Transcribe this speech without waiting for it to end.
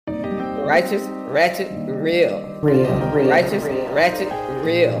Righteous, ratchet, real. Righteous, ratchet,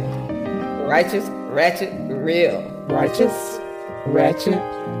 real. Righteous, ratchet, real. Righteous, ratchet,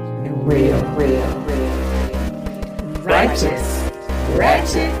 and real. Righteous,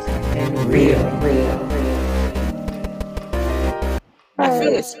 ratchet, and real. I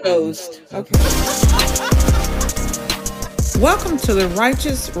feel exposed. Okay. Welcome to the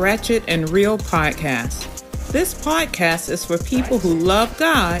Righteous, Ratchet, and Real podcast. This podcast is for people who love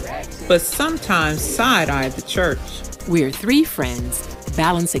God, but sometimes side-eye the church. We're three friends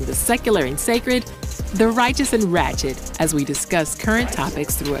balancing the secular and sacred, the righteous and ratchet, as we discuss current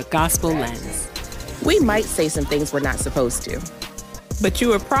topics through a gospel lens. We might say some things we're not supposed to. But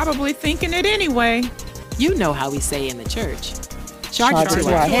you are probably thinking it anyway. You know how we say in the church. Charge it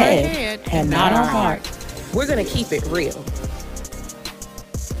to our head and not our heart. We're going to keep it real.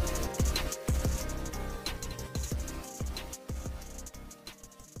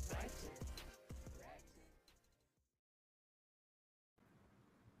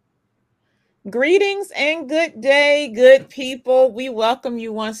 Greetings and good day, good people. We welcome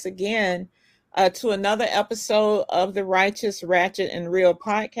you once again to another episode of the Righteous, Ratchet, and Real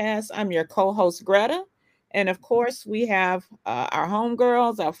podcast. I'm your co-host, Greta. And of course, we have our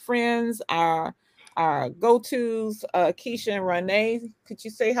homegirls, our friends, our go-tos, Keisha and Renee. Could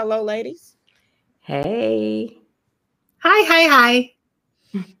you say hello, ladies? Hey. Hi.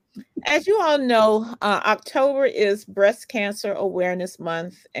 As you all know, October is Breast Cancer Awareness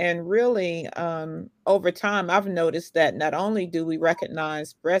Month. And really, over time, I've noticed that not only do we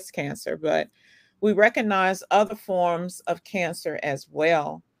recognize breast cancer, but we recognize other forms of cancer as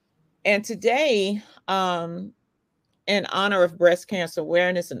well. And today, in honor of breast cancer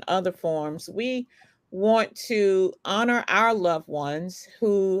awareness and other forms, we want to honor our loved ones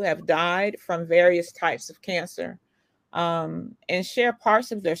who have died from various types of cancer. And share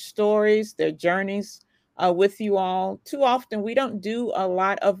parts of their stories, their journeys with you all. Too often, we don't do a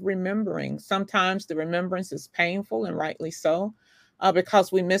lot of remembering. Sometimes the remembrance is painful, and rightly so,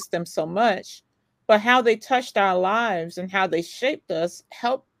 because we miss them so much. But how they touched our lives and how they shaped us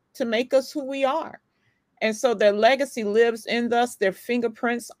helped to make us who we are. And so their legacy lives in us. Their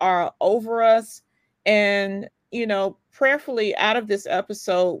fingerprints are over us. And, prayerfully out of this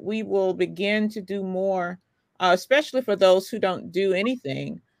episode, we will begin to do more. Especially for those who don't do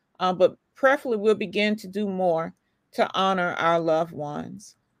anything, but prayerfully we'll begin to do more to honor our loved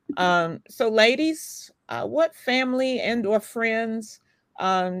ones. So ladies, what family and or friends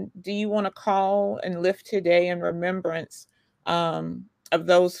do you want to call and lift today in remembrance of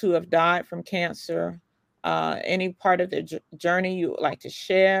those who have died from cancer? Any part of their journey you would like to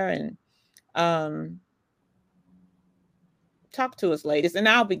share, and talk to us, ladies. And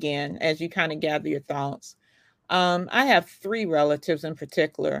I'll begin as you kind of gather your thoughts. I have three relatives in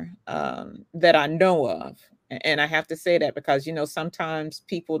particular that I know of. And I have to say that because, sometimes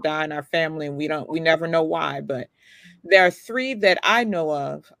people die in our family and we never know why. But there are three that I know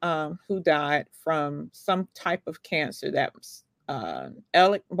of who died from some type of cancer. That was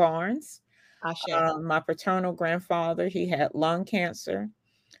Alec Barnes, my paternal grandfather. He had lung cancer.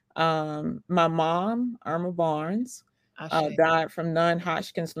 My mom, Irma Barnes, died from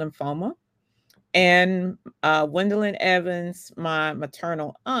non-Hodgkin's lymphoma. And Gwendolyn Evans, my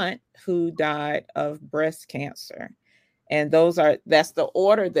maternal aunt, who died of breast cancer. And that's the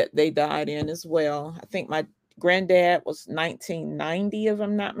order that they died in as well. I think my granddad was 1990, if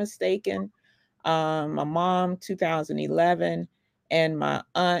I'm not mistaken. My mom, 2011, and my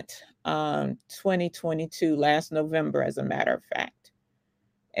aunt, 2022, last November, as a matter of fact.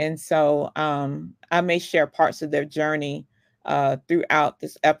 And so I may share parts of their journey throughout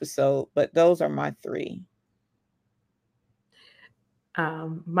this episode, but those are my three.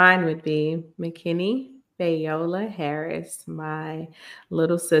 Mine would be McKinney Fayola Harris. My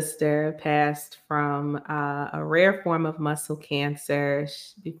little sister passed from a rare form of muscle cancer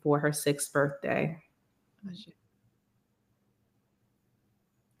before her 6th birthday.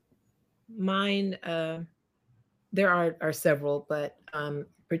 Mine, there are several, but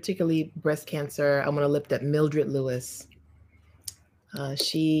particularly breast cancer, I want to lift up Mildred Lewis.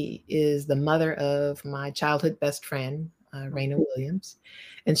 She is the mother of my childhood best friend, Raina Williams.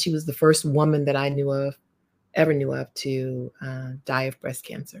 And she was the first woman that I ever knew of to die of breast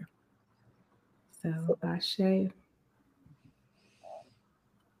cancer. So, Ashe.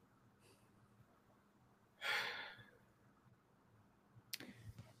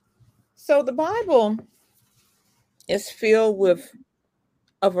 So the Bible is filled with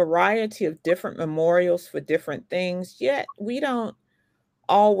a variety of different memorials for different things, yet we don't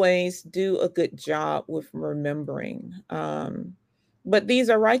always do a good job with remembering. but these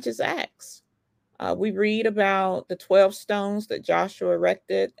are righteous acts. We read about the 12 stones that Joshua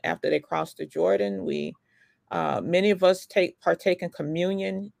erected after they crossed the Jordan. Many of us partake in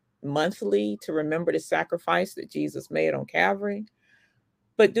communion monthly to remember the sacrifice that Jesus made on Calvary.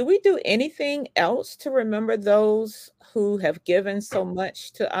 But do we do anything else to remember those who have given so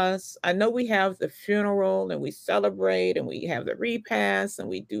much to us? I know we have the funeral and we celebrate and we have the repast and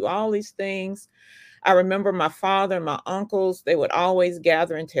we do all these things. I remember my father and my uncles, they would always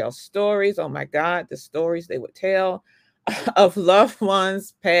gather and tell stories. Oh my God, the stories they would tell of loved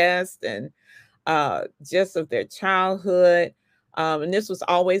ones passed and just of their childhood. And this was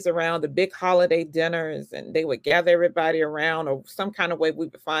always around the big holiday dinners, and they would gather everybody around, or some kind of way we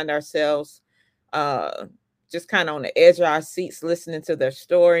would find ourselves uh, just kind of on the edge of our seats listening to their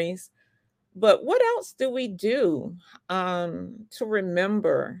stories. But what else do we do to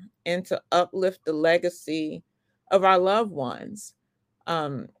remember and to uplift the legacy of our loved ones?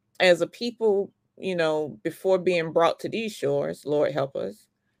 Um, as a people, before being brought to these shores, Lord help us.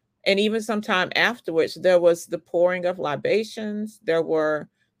 And even sometime afterwards, there was the pouring of libations. There were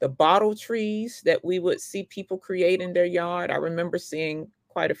the bottle trees that we would see people create in their yard. I remember seeing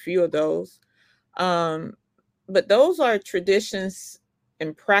quite a few of those. Um, but those are traditions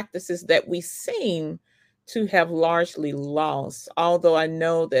and practices that we seem to have largely lost, although I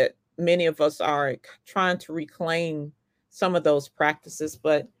know that many of us are trying to reclaim some of those practices.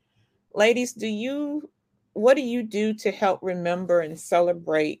 But ladies, what do you do to help remember and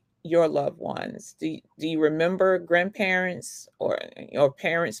celebrate your loved ones? Do you remember grandparents or your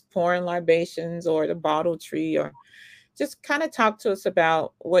parents pouring libations or the bottle tree, or just kind of talk to us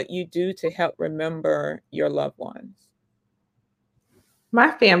about what you do to help remember your loved ones? My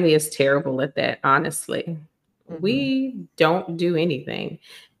family is terrible at that, honestly. Mhm. We don't do anything.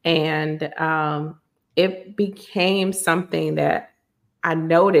 And it became something that I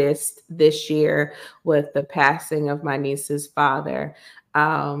noticed this year with the passing of my niece's father,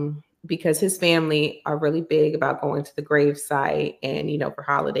 because his family are really big about going to the grave site and, for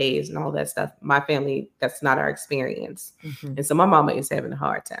holidays and all that stuff. My family, that's not our experience. Mhm. And so my mama is having a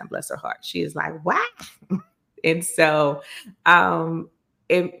hard time, bless her heart. She is like, "What?" And so um,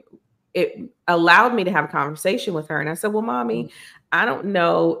 it it allowed me to have a conversation with her. And I said, "Well, mommy, I don't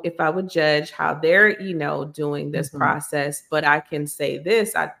know if I would judge how they're, doing this Mhm. process, but I can say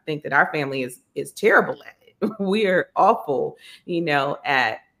this. I think that our family is terrible at it. We are awful,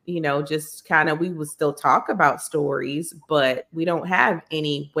 at just kind of, we would still talk about stories, but we don't have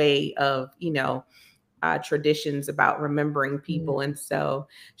any way of, traditions about remembering Mhm. people." And so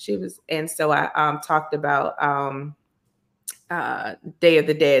I talked about Day of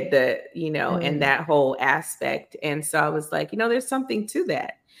the Dead, and Mm. that whole aspect. And so I was like, there's something to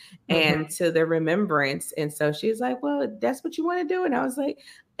that Mhm. and to the remembrance. And so she was like, "Well, that's what you want to do." And I was like,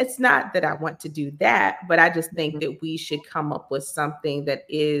 "It's not that I want to do that, but I just think Mhm. that we should come up with something that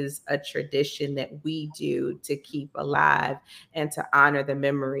is a tradition that we do to keep alive and to honor the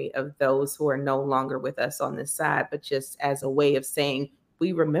memory of those who are no longer with us on this side, but just as a way of saying,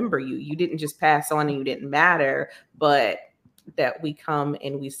 we remember you. You didn't just pass on and you didn't matter, but that we come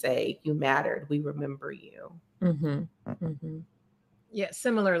and we say, you mattered. We remember you." Mhm. Mhm. Yeah,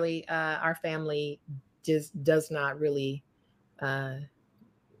 similarly, our family just does not really, uh,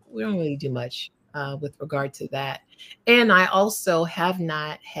 we don't really do much with regard to that. And I also have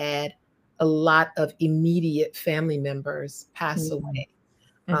not had a lot of immediate family members pass Mhm. away.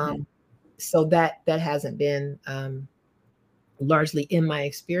 Um, Mhm. so that hasn't been largely in my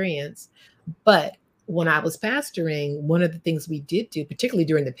experience. But when I was pastoring, one of the things we did do, particularly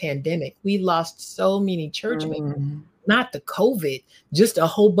during the pandemic, we lost so many church members, Mhm. not the COVID, just a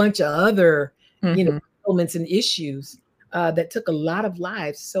whole bunch of other, you know, Mhm. elements and issues that took a lot of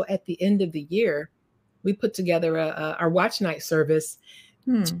lives. So at the end of the year, we put together our watch night service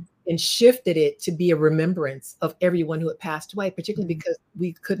Hmm. and shifted it to be a remembrance of everyone who had passed away, particularly Mhm. because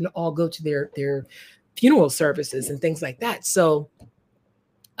we couldn't all go to their funeral services and things like that. So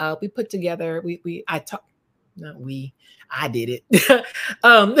we put together, I talked, not we, I did it.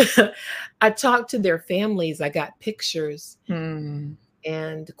 um, I talked to their families. I got pictures Mm.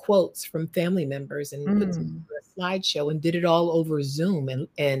 and quotes from family members and put together Mm. a slideshow and did it all over Zoom.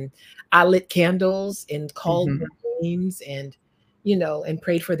 And I lit candles and called Mhm. their names and, and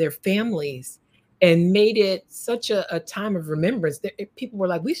prayed for their families and made it such a time of remembrance that people were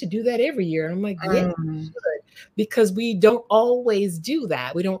like, we should do that every year. And I'm like, yeah, Mm. because we don't always do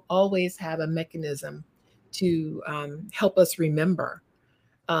that. We don't always have a mechanism to help us remember.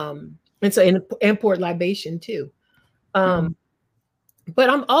 And so, and pour libation too. Um, Mm. But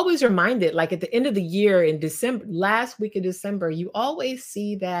I'm always reminded, like at the end of the year in December, last week of December, you always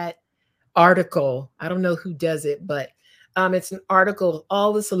see that article. I don't know who does it, but it's an article of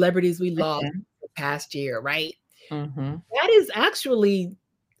all the celebrities we lost the past year, right? That is actually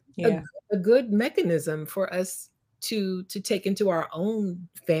Yeah. a good mechanism for us to take into our own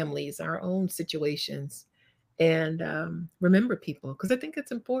families, our own situations, and remember people, because I think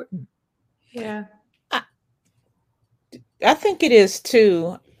it's important. Yeah. I think it is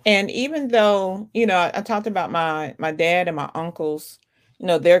too. And even though, I talked about my dad and my uncles,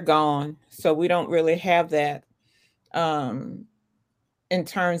 they're gone. So we don't really have that um in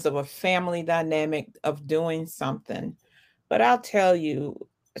terms of a family dynamic of doing something. But I'll tell you,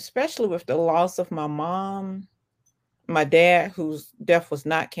 especially with the loss of my mom, my dad, whose death was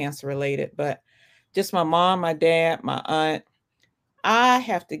not cancer related, but just my mom, my dad, my aunt, I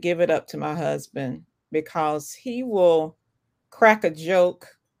have to give it up to my husband because he will crack a joke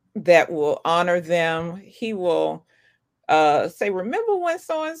that will honor them. He will say, "Remember when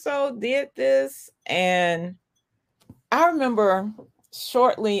so and so did this?" And I remember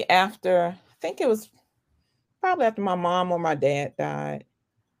shortly after, I think it was probably after my mom or my dad died,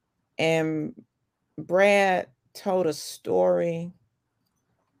 and Brad told a story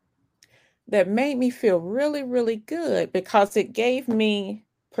that made me feel really, really good because it gave me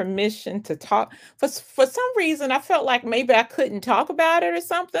permission to talk. For some reason, I felt like maybe I couldn't talk about it or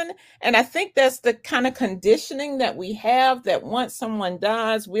something. And I think that's the kind of conditioning that we have, that once someone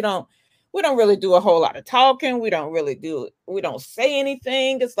dies, we don't really do a whole lot of talking. We don't say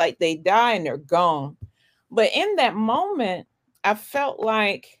anything. It's like they die and they're gone. But in that moment, I felt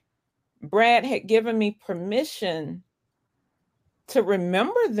like Brad had given me permission to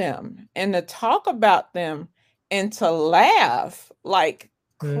remember them and to talk about them and to laugh, like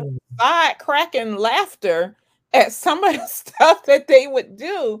Mm. side cracking laughter at some of the stuff that they would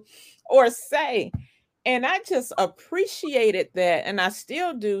do or say. And I just appreciated that. And I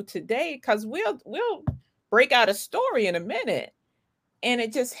still do today, because we'll break out a story in a minute. And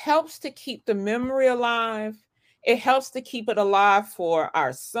it just helps to keep the memory alive. It helps to keep it alive for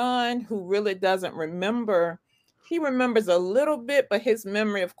our son, who really doesn't remember. He remembers a little bit, but his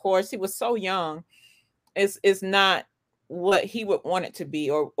memory, of course, he was so young, is not what he would want it to be,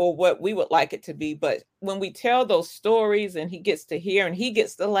 or what we would like it to be. But when we tell those stories and he gets to hear and he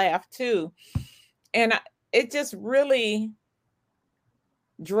gets to laugh too, and it just really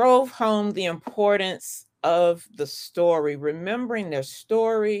drove home the importance of the story, remembering their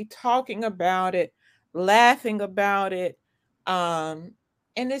story, talking about it, laughing about it. And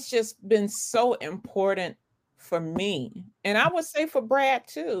it's just been so important for me. And I would say for Brad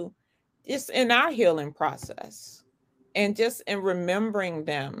too, just in our healing process, and just in remembering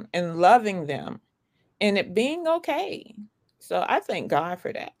them and loving them and it being okay. So I thank God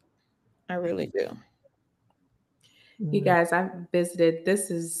for that. I really do. You guys, I visited,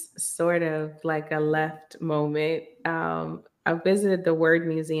 this is sort of like a left moment. I visited the Word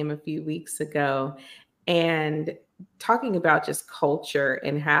Museum a few weeks ago, and talking about just culture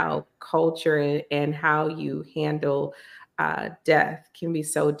and how culture and how you handle death can be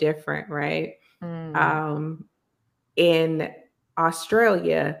so different, right? Mm. Um, in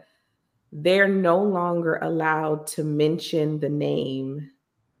Australia, they're no longer allowed to mention the name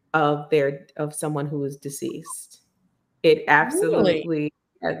of someone who is deceased. It Really? absolutely,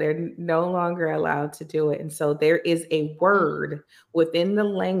 yeah, they're no longer allowed to do it. And so there is a word within the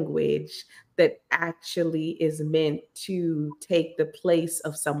language that actually is meant to take the place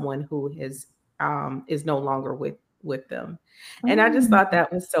of someone who is no longer with them. And I just Mm. thought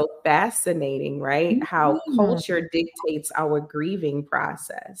that was so fascinating, right? How Mm. culture dictates our grieving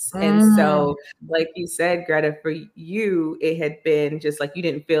process. And Mm. so, like you said, Greta, for you, it had been just like you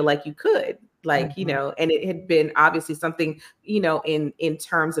didn't feel like you could, like, Mhm. and it had been obviously something, in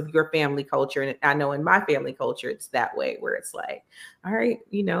terms of your family culture. And I know in my family culture it's that way, where it's like, all right,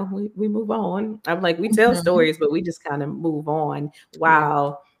 we move on. I'm like, we tell Mhm. stories, but we just kind of move on. Yeah.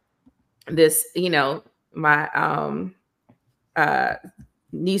 While this, my uh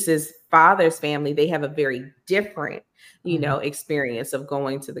niece's father's family, they have a very different, Mhm. experience of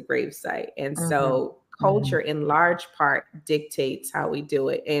going to the gravesite. And Mhm. so culture Mhm. in large part dictates how we do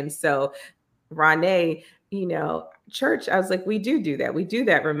it. And so Ronee, church, I was like, we do that. We do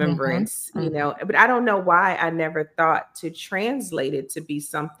that Mhm. remembrance, Mhm. but I don't know why I never thought to translate it to be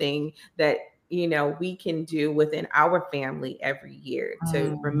something that, we can do within our family every year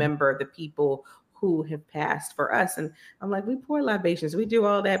to Mm. remember the people who have passed for us. And I'm like, we pour libations, we do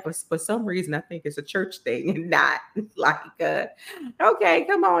all that, but for some reason, I think it's a church thing and not like, okay,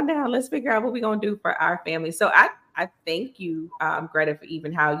 come on now, let's figure out what we're gonna do for our family. So I thank you, Greta, for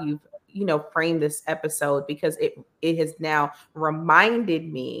even how you've, framed this episode, because it has now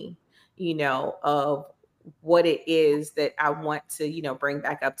reminded me, of what it is that I want to, bring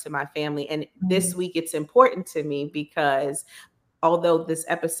back up to my family. And this week it's important to me because although this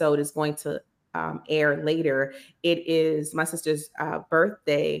episode is going to air later, it is my sister's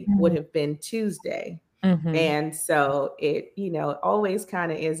birthday would have been Tuesday. And so it, always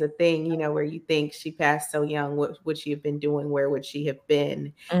kind of is a thing, where you think she passed so young, what would she have been doing? Where would she have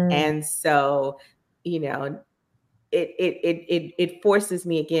been? And so, it forces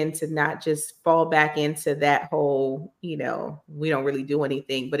me again to not just fall back into that whole, we don't really do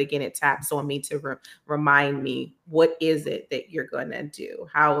anything, but again, it taps on me to remind me, what is it that you're going to do?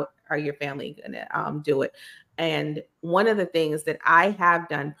 How are your family going to do it? And one of the things that I have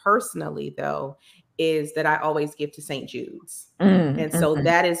done personally, though, is that I always give to St. Jude's. And so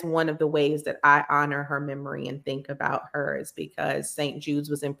that is one of the ways that I honor her memory and think about her, is because St. Jude's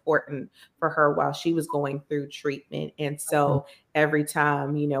was important for her while she was going through treatment. And so every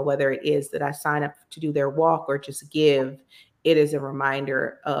time, whether it is that I sign up to do their walk or just give, it is a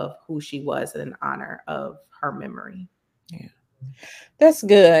reminder of who she was and an honor of her memory. Yeah, that's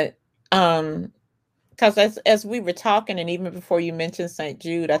good. Because as we were talking, and even before you mentioned St.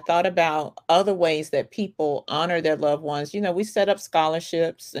 Jude, I thought about other ways that people honor their loved ones. We set up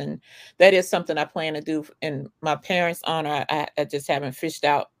scholarships, and that is something I plan to do in my parents' honor. I just haven't fished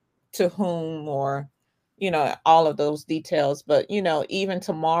out to whom, or, all of those details. But, even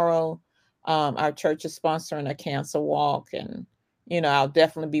tomorrow, our church is sponsoring a cancer walk, and, I'll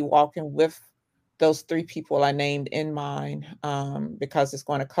definitely be walking with those 3 people I named in mind, because it's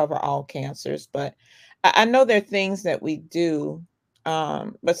going to cover all cancers. But I know there are things that we do,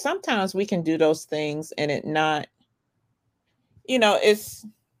 but sometimes we can do those things and it not, it's,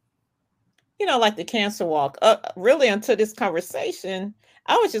 like the cancer walk. Really, until this conversation,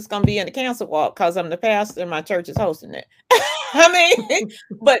 I was just going to be in the cancer walk because I'm the pastor and my church is hosting it. I mean,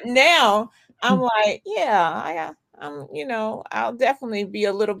 but now I'm like, yeah, I'll definitely be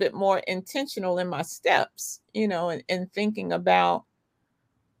a little bit more intentional in my steps, and thinking about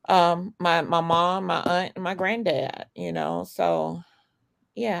my mom, my aunt, and my granddad, so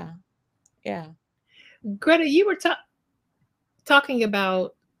yeah. Greta, you were talking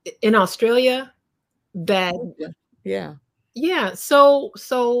about in Australia that yeah. So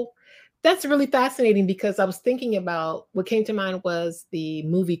that's really fascinating, because I was thinking about, what came to mind was the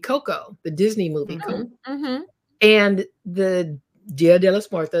movie Coco, the Disney movie Coco, and the Dia de los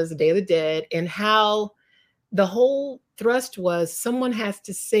Muertos, the Day of the Dead, and how the whole thrust was someone has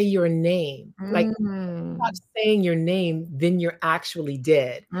to say your name. Like, if you stop saying your name, then you're actually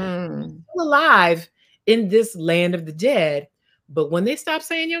dead. You're still alive in this land of the dead, but when they stop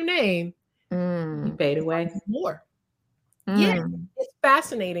saying your name, you fade away more. Yeah, it's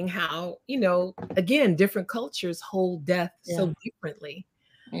fascinating how, again, different cultures hold death so differently.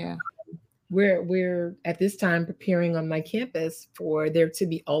 Yeah. We're at this time preparing on my campus for there to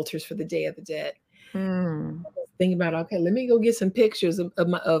be altars for the Day of the Dead. Thinking about, okay, let me go get some pictures of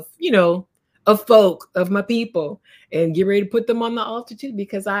folk, of my people, and get ready to put them on the altar too,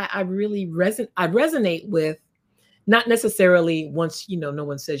 because I really resonate with, not necessarily once no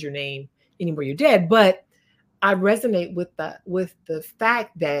one says your name anymore, you're dead, but I resonate with the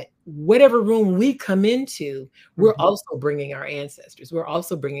fact that whatever room we come into, we're also bringing our ancestors, we're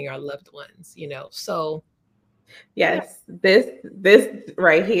also bringing our loved ones, so yes, this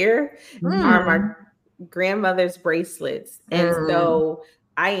right here are my grandmother's bracelets. And so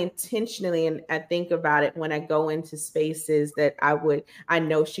I intentionally, and I think about it when I go into spaces that I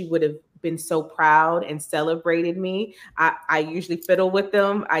know she would have been so proud and celebrated me. I usually fiddle with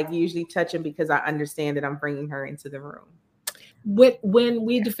them. I usually touch them because I understand that I'm bringing her into the room. When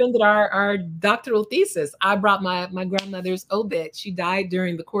we defended our doctoral thesis, I brought my grandmother's obit. She died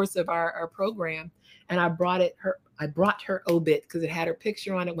during the course of our program, and I brought her obit because it had her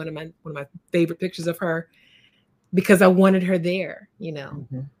picture on it. One of my favorite pictures of her, because I wanted her there. Yeah.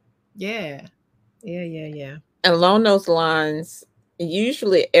 And along those lines,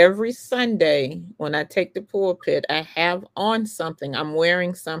 usually every Sunday when I take the pulpit, I have on something. I'm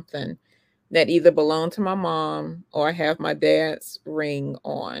wearing something that either belonged to my mom, or I have my dad's ring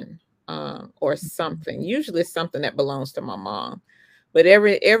on, or something. Usually something that belongs to my mom. But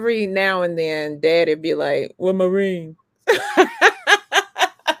every now and then, Dad'd be like, "Where's my ring?"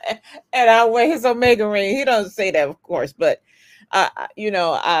 And I wear his Omega ring. He doesn't say that, of course, but I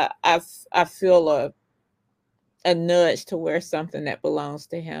feel a nudge to wear something that belongs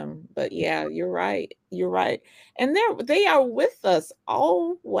to him. But yeah, you're right. And they are with us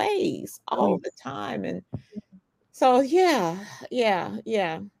always, all the time. And So yeah.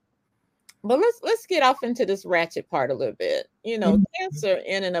 But let's get off into this ratchet part a little bit. Mhm. Cancer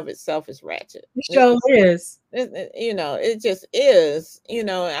in and of itself is ratchet. It sure is. It just is.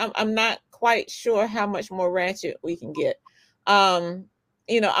 I'm not quite sure how much more ratchet we can get. I'm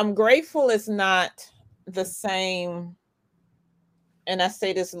grateful it's not the same, and I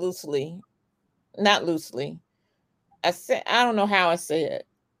say this loosely, not loosely. I don't know how I say it.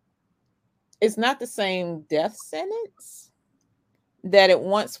 It's not the same death sentence that it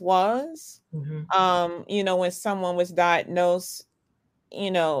once was. Mhm. When someone was diagnosed,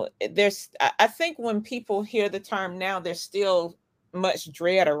 I think when people hear the term now, there's still much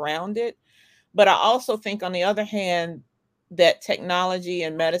dread around it. But I also think, on the other hand, that technology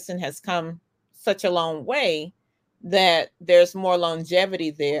and medicine has come such a long way that there's more longevity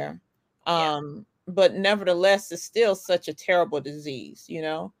there. Yeah. But nevertheless, it's still such a terrible disease.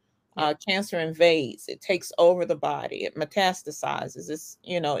 Yeah. Cancer invades, it takes over the body, it metastasizes.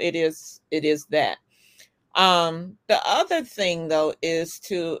 It is that. The other thing though is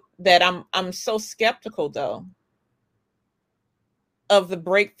that I'm so skeptical though of the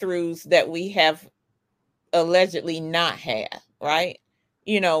breakthroughs that we have allegedly not had, right?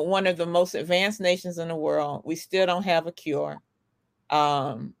 One of the most advanced nations in the world, we still don't have a cure.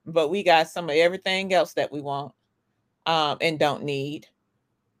 But we got some of everything else that we want and don't need.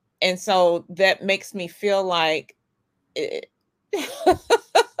 And so that makes me feel like it, it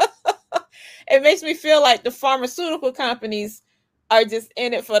makes me feel like the pharmaceutical companies are just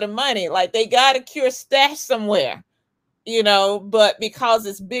in it for the money. Like they got a cure stashed somewhere, but because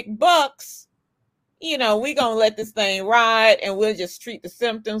it's big bucks, we're going to let this thing ride and we'll just treat the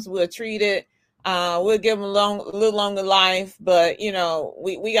symptoms. We'll treat it. We'll give them a little longer life, but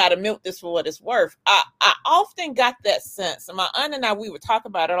we got to milk this for what it's worth. I often got that sense, and my aunt and I, we would talk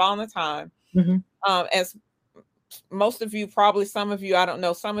about it all the time. Mm-hmm. As most of you, probably some of you, I don't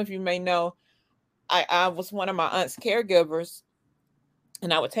know, some of you may know, I was one of my aunt's caregivers,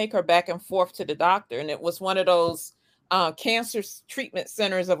 and I would take her back and forth to the doctor, and it was one of those cancer treatment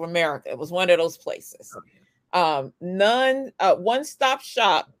centers of America. It was one of those places. One-stop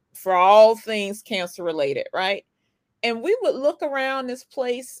shop for all things cancer related, right? And we would look around this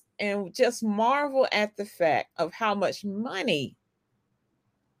place and just marvel at the fact of how much money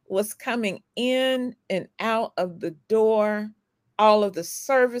was coming in and out of the door, all of the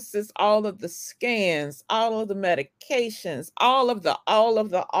services, all of the scans, all of the medications, all of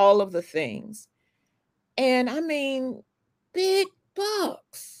the things. And I mean, big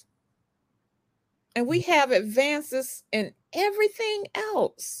bucks. And we have advances in everything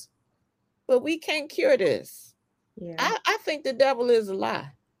else, but we can't cure this. Yeah. I think the devil is a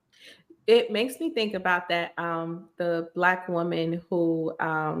lie. It makes me think about that. The Black woman who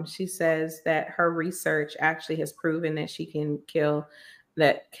she says that her research actually has proven that she can kill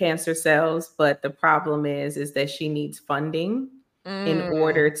that cancer cells, but the problem is that she needs funding in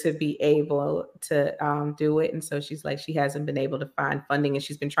order to be able to do it. And so she's like, she hasn't been able to find funding, and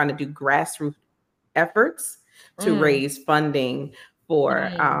she's been trying to do grassroots efforts to raise funding for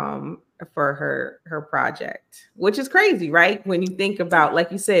her project, which is crazy, right? When you think about,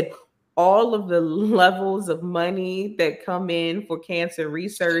 like you said, all of the levels of money that come in for cancer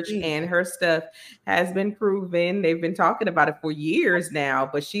research, and her stuff has been proven. They've been talking about it for years now,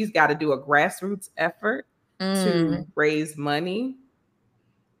 but she's got to do a grassroots effort to raise money.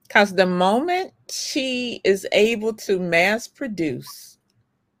 Because the moment she is able to mass produce,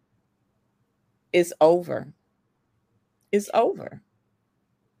 it's over. It's over.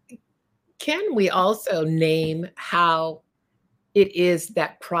 Can we also name how it is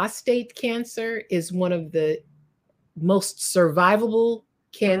that prostate cancer is one of the most survivable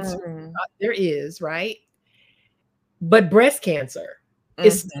cancer there is, right? But breast cancer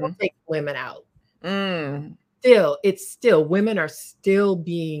is still taking women out. Still, women are still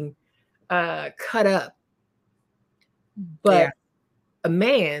being cut up. But a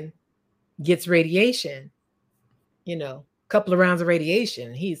man gets radiation, a couple of rounds of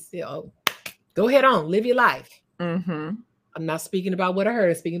radiation. He's, go ahead on, live your life. I'm not speaking about what I heard.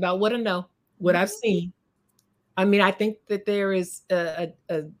 I'm speaking about what I know, what I've seen. I mean, I think that there is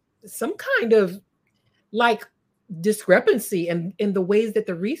some kind of like discrepancy in the ways that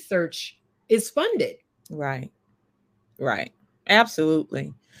the research is funded. Right.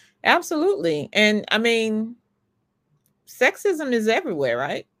 Absolutely. And I mean, sexism is everywhere,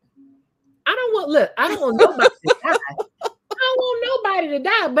 right? I don't want nobody to die. I don't want nobody to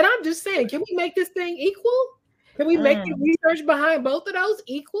die, but I'm just saying, can we make this thing equal? Can we make the research behind both of those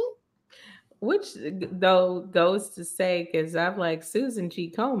equal? Which though goes to say, because I'm like, Susan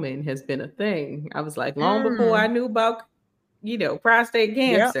G. Komen has been a thing. I was like, long before I knew about, prostate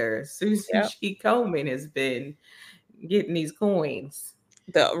cancer, Susan G. Komen has been getting these coins.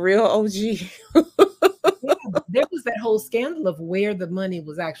 The real OG. Yeah, there was that whole scandal of where the money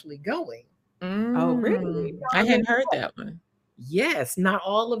was actually going. Oh, really? I hadn't heard that one. Yes, not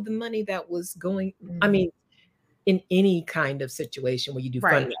all of the money that was going. I mean, in any kind of situation where you do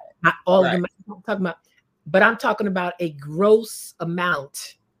fundraising, not all of them. I'm talking about, but I'm talking about a gross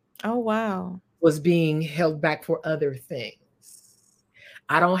amount. Oh, wow. Was being held back for other things.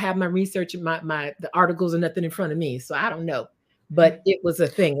 I don't have my research and the articles or nothing in front of me, so I don't know. But it was a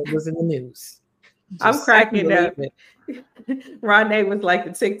thing. It was in the news. I'm cracking up. Ronay was like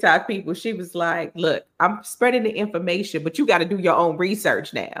the TikTok people. She was like, look, I'm spreading the information, but you got to do your own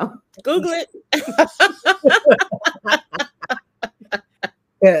research now. Google it.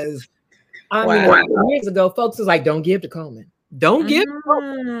 Because years ago, folks was like, don't give to Komen. Don't give to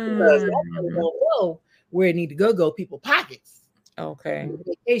Komen. Because that money don't go where it need to go people pockets. Okay.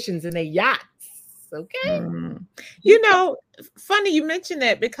 Vacations and their yachts. Okay. Funny you mentioned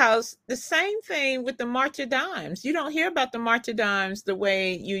that, because the same thing with the March of Dimes. You don't hear about the March of Dimes the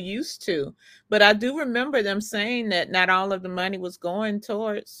way you used to, but I do remember them saying that not all of the money was going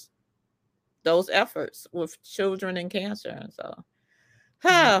towards those efforts with children and cancer. And so,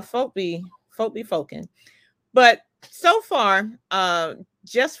 folk be folking. But so far,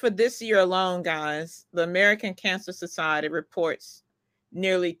 just for this year alone, guys, the American Cancer Society reports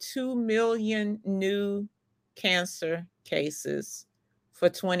nearly 2 million new cancer cases for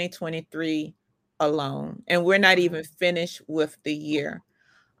 2023 alone. And we're not even finished with the year.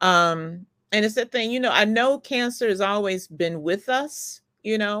 And it's the thing, I know cancer has always been with us,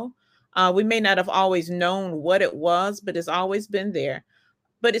 we may not have always known what it was, but it's always been there.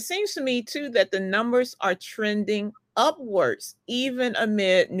 But it seems to me too that the numbers are trending upwards, even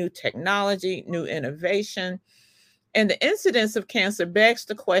amid new technology, new innovation. And the incidence of cancer begs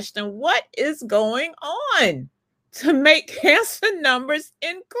the question, what is going on to make cancer numbers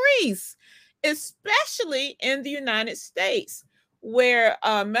increase, especially in the United States, where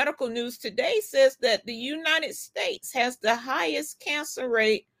Medical News Today says that the United States has the highest cancer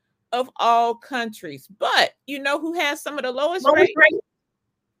rate of all countries. But you know who has some of the lowest rates?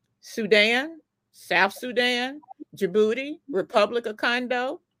 Sudan, South Sudan, Djibouti, Republic of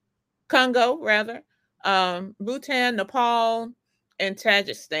Congo, Bhutan, Nepal, and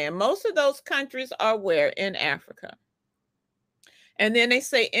Tajikistan. Most of those countries are where? In Africa. And then they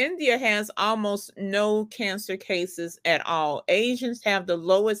say India has almost no cancer cases at all. Asians have the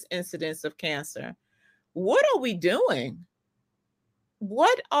lowest incidence of cancer. What are we doing?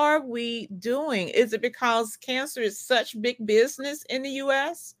 What are we doing? Is it because cancer is such big business in the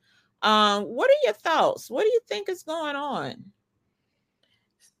U.S.? What are your thoughts? What do you think is going on?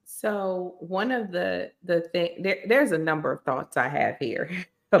 So one of the thing, there's a number of thoughts I have here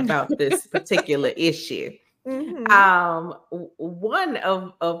about this particular issue. One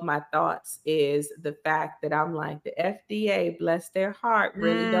of my thoughts is the fact that I'm like, the FDA, bless their heart,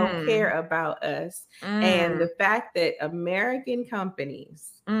 really don't care about us. And the fact that American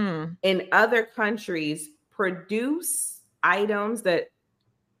companies in other countries produce items that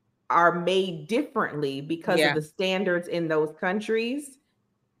are made differently because of the standards in those countries,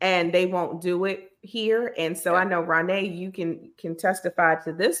 and they won't do it here. And so I know, Ronay, you can testify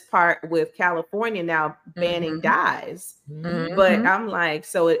to this part with California now banning dyes. But I'm like,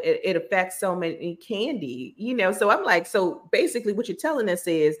 so it affects so many candy, so I'm like, so basically what you're telling us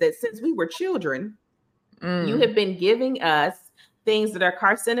is that since we were children, you have been giving us things that are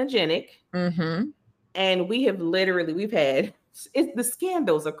carcinogenic. And we've had, the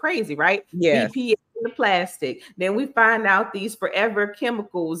scandals are crazy, right? Yes. BPA in the plastic. Then we find out these forever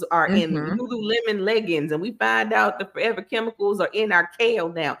chemicals are in Lululemon leggings, and we find out the forever chemicals are in our kale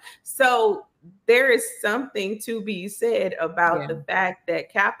now. So there is something to be said about the fact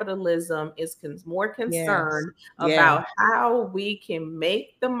that capitalism is more concerned about how we can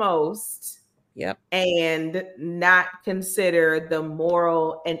make the most and not consider the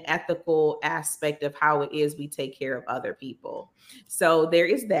moral and ethical aspect of how it is we take care of other people. So there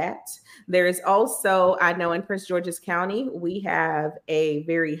is that. There is also, I know in Prince George's County, we have a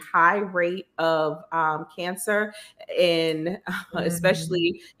very high rate of cancer in,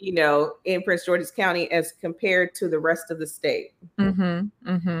 especially, in Prince George's County as compared to the rest of the state.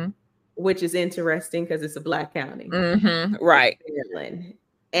 Which is interesting because it's a Black county. Right. Maryland.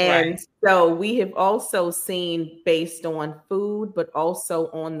 And so we have also seen, based on food, but also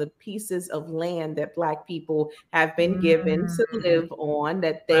on the pieces of land that Black people have been given to live on,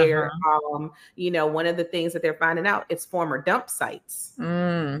 that they're, one of the things that they're finding out, it's former dump sites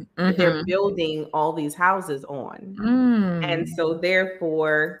that they're building all these houses on. And so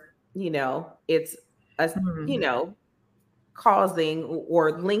therefore, it's causing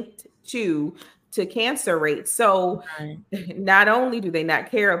or linked to cancer rates. So not only do they not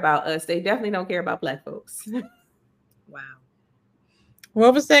care about us, they definitely don't care about Black folks. Wow.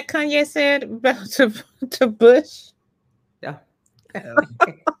 What was that Kanye said about to Bush? Yeah.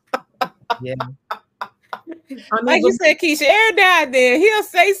 Yeah. Like you said, Keisha, every now and then he'll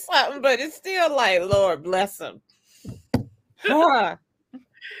say something, but it's still like, Lord bless him. I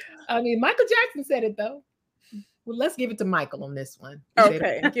mean, Michael Jackson said it though. Well, let's give it to Michael on this one.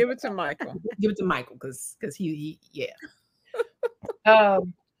 Okay, give it to Michael. Give it to Michael because he I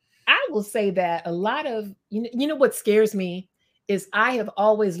will say that a lot of you know what scares me is I have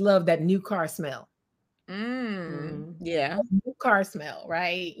always loved that new car smell. Yeah, new car smell,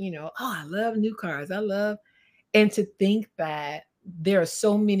 right? I love new cars. And to think that there are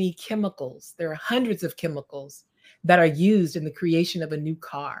so many chemicals, there are hundreds of chemicals that are used in the creation of a new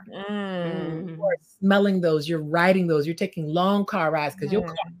car. You're smelling those, you're riding those, you're taking long car rides because your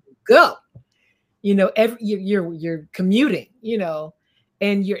car will go. You're commuting,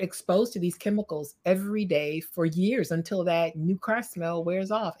 and you're exposed to these chemicals every day for years until that new car smell wears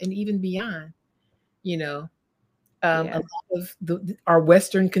off, and even beyond. A lot of our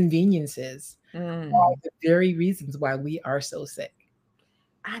Western conveniences are the very reasons why we are so sick.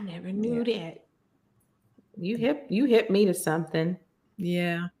 I never knew that. You hit me to something.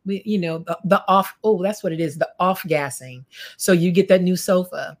 Yeah. The off, that's what it is. The off gassing. So you get that new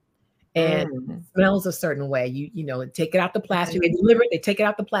sofa and it smells a certain way. You take it out the plastic, they deliver it, they take it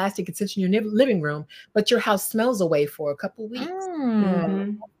out the plastic, it sits in your living room, but your house smells away for a couple of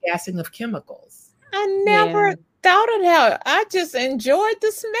weeks. Gassing of chemicals. I never thought of that. I just enjoyed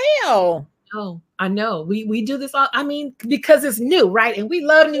the smell. Oh, I know. We do this all. I mean, because it's new, right? And we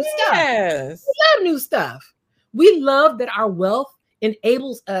love new stuff. Yes. We love new stuff. We love that our wealth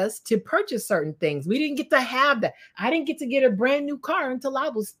enables us to purchase certain things. We didn't get to have that. I didn't get to get a brand new car until I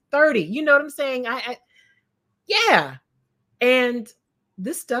was 30. You know what I'm saying? Yeah. And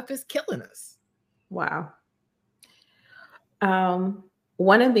this stuff is killing us. Wow.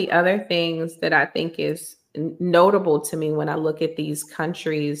 One of the other things that I think is notable to me when I look at these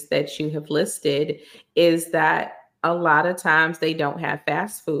countries that you have listed is that a lot of times they don't have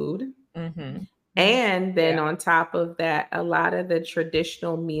fast food. And then on top of that, a lot of the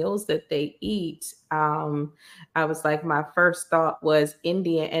traditional meals that they eat, I was like, my first thought was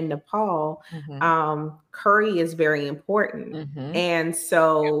India and Nepal. Curry is very important. And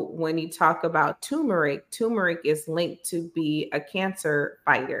so when you talk about turmeric is linked to be a cancer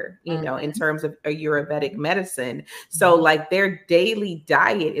fighter, in terms of a Ayurvedic medicine. So like their daily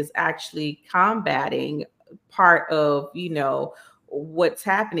diet is actually combating part of, what's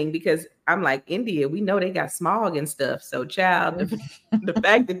happening, because I'm like, India, we know they got smog and stuff. So child, the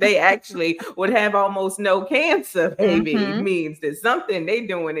fact that they actually would have almost no cancer, baby, means that something they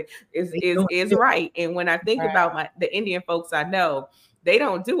doing is right. And when I think about the Indian folks I know, they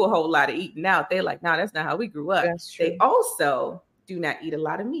don't do a whole lot of eating out. They're like, no, that's not how we grew up. They also do not eat a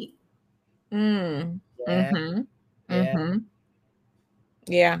lot of meat.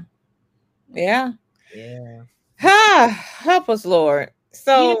 Yeah. Help us, Lord.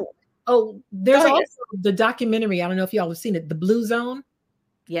 So, there's also the documentary. I don't know if y'all have seen it, The Blue Zone.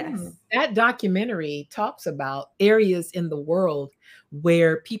 Yes. That documentary talks about areas in the world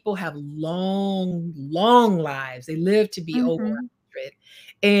where people have long, long lives. They live to be over 100.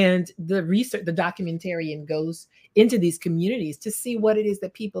 And the documentarian goes into these communities to see what it is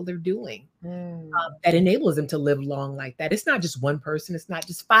that people are doing that enables them to live long like that. It's not just one person. It's not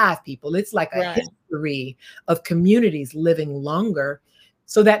just 5 people. It's like a history of communities living longer.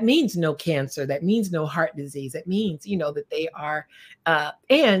 So that means no cancer. That means no heart disease. That means, that they are,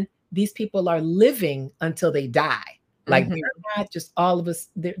 and these people are living until they die. Like they're not just all of us,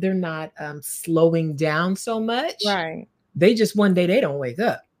 they're not slowing down so much. Right. They just one day they don't wake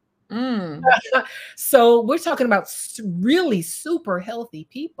up. So we're talking about really super healthy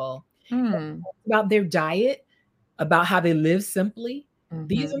people, about their diet, about how they live simply.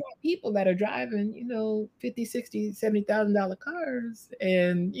 These are not people that are driving, $50,000, $60,000, $70,000 cars,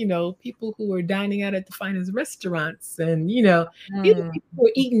 and people who are dining out at the finest restaurants, and these are people who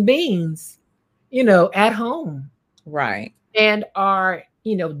are eating beans, at home, right, and are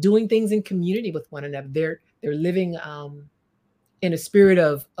doing things in community with one another. They're living in a spirit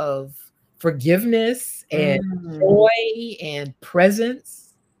of forgiveness and joy and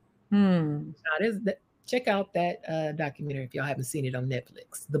presence. Now, check out that documentary if y'all haven't seen it on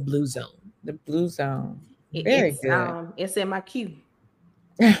Netflix, The Blue Zone. The Blue Zone. Very good. It's in my queue.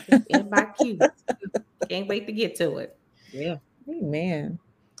 It's in my queue. Can't wait to get to it. Yeah. Amen.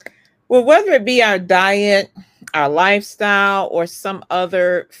 Well, whether it be our diet, our lifestyle, or some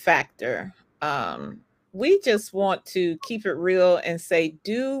other factor, we just want to keep it real and say,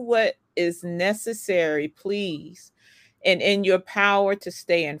 do what is necessary, please. And in your power to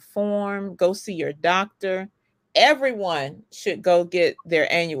stay informed, go see your doctor. Everyone should go get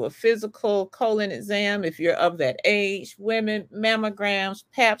their annual physical, colon exam if you're of that age. Women, mammograms,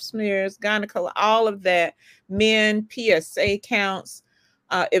 pap smears, gynecology, all of that. Men, PSA counts.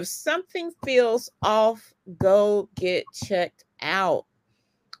 If something feels off, go get checked out.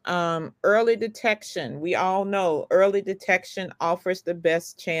 Early detection. We all know early detection offers the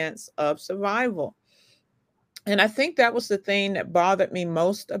best chance of survival. And I think that was the thing that bothered me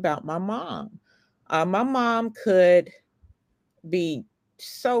most about my mom. My mom could be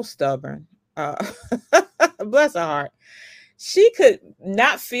so stubborn. Bless her heart. She could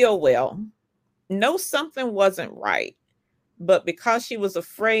not feel well, know something wasn't right. But because she was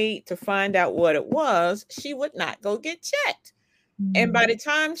afraid to find out what it was, she would not go get checked. And by the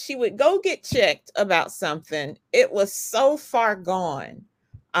time she would go get checked about something, it was so far gone.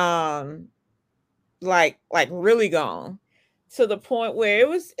 Like really gone, to the point where it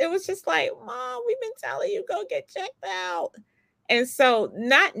was just like, Mom, we've been telling you, go get checked out. And so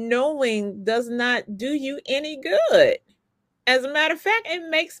not knowing does not do you any good. As a matter of fact, it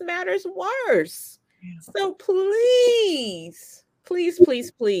makes matters worse. So please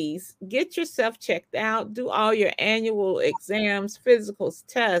get yourself checked out. Do all your annual exams, physicals,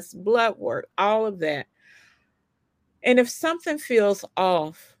 tests, blood work, all of that. And if something feels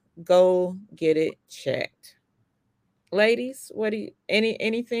off, go get it checked. Ladies, what do you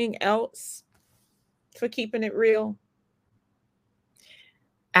anything else for keeping it real?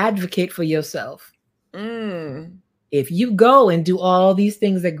 Advocate for yourself. If you go and do all these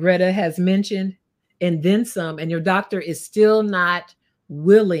things that Greta has mentioned and then some, and your doctor is still not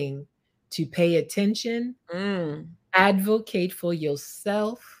willing to pay attention, advocate for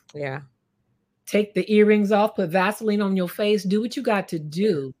yourself. Yeah. Take the earrings off, put Vaseline on your face, do what you got to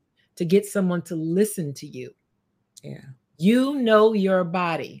do to get someone to listen to you. Yeah. You know your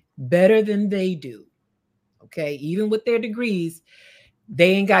body better than they do. Okay. Even with their degrees,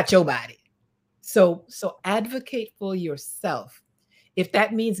 they ain't got your body. So advocate for yourself. If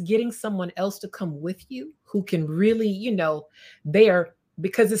that means getting someone else to come with you who can really,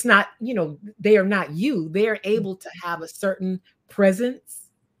 because it's not, they are not you, they are able to have a certain presence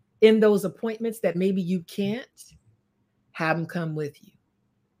in those appointments that maybe you can't, have them come with you,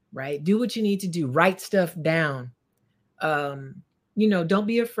 right? Do what you need to do. Write stuff down. Don't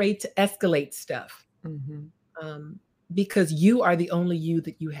be afraid to escalate stuff, because you are the only you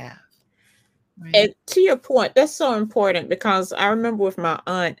that you have. Right? And to your point, that's so important, because I remember with my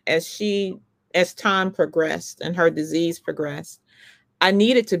aunt, as time progressed and her disease progressed, I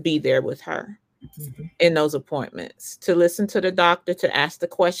needed to be there with her in those appointments, to listen to the doctor, to ask the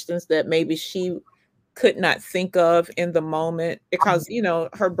questions that maybe she could not think of in the moment, because,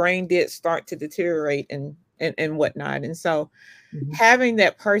 her brain did start to deteriorate and whatnot. And so having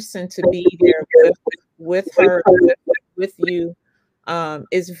that person to be there with her, with you,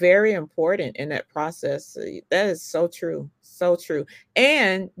 is very important in that process. That is so true. So true.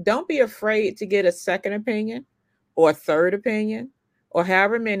 And don't be afraid to get a second opinion or a third opinion, or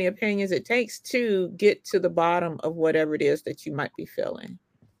however many opinions it takes to get to the bottom of whatever it is that you might be feeling.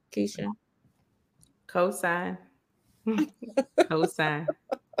 Keisha? Cosign. Cosign.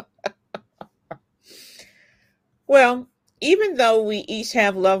 Well, even though we each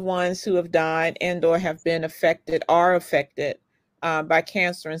have loved ones who have died and or have been affected by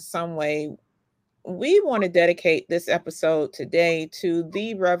cancer in some way, we want to dedicate this episode today to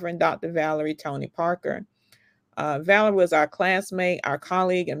the Reverend Dr. Valerie Tony Parker. Valerie was our classmate, our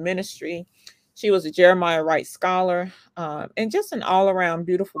colleague in ministry. She was a Jeremiah Wright scholar, and just an all-around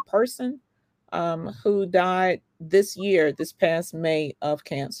beautiful person, who died this past May, of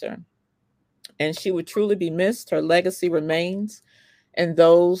cancer. And she would truly be missed. Her legacy remains, and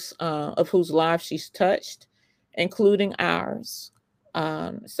those of whose lives she's touched, including ours.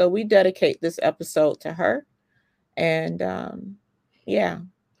 So we dedicate this episode to her. And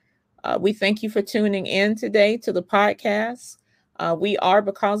we thank you for tuning in today to the podcast. We are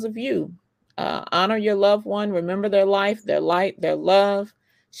because of you. Honor your loved one. Remember their life, their light, their love.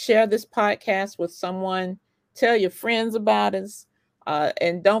 Share this podcast with someone. Tell your friends about us.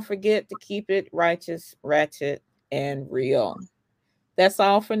 And don't forget to keep it righteous, ratchet, and real. That's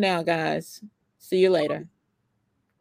all for now, guys. See you later.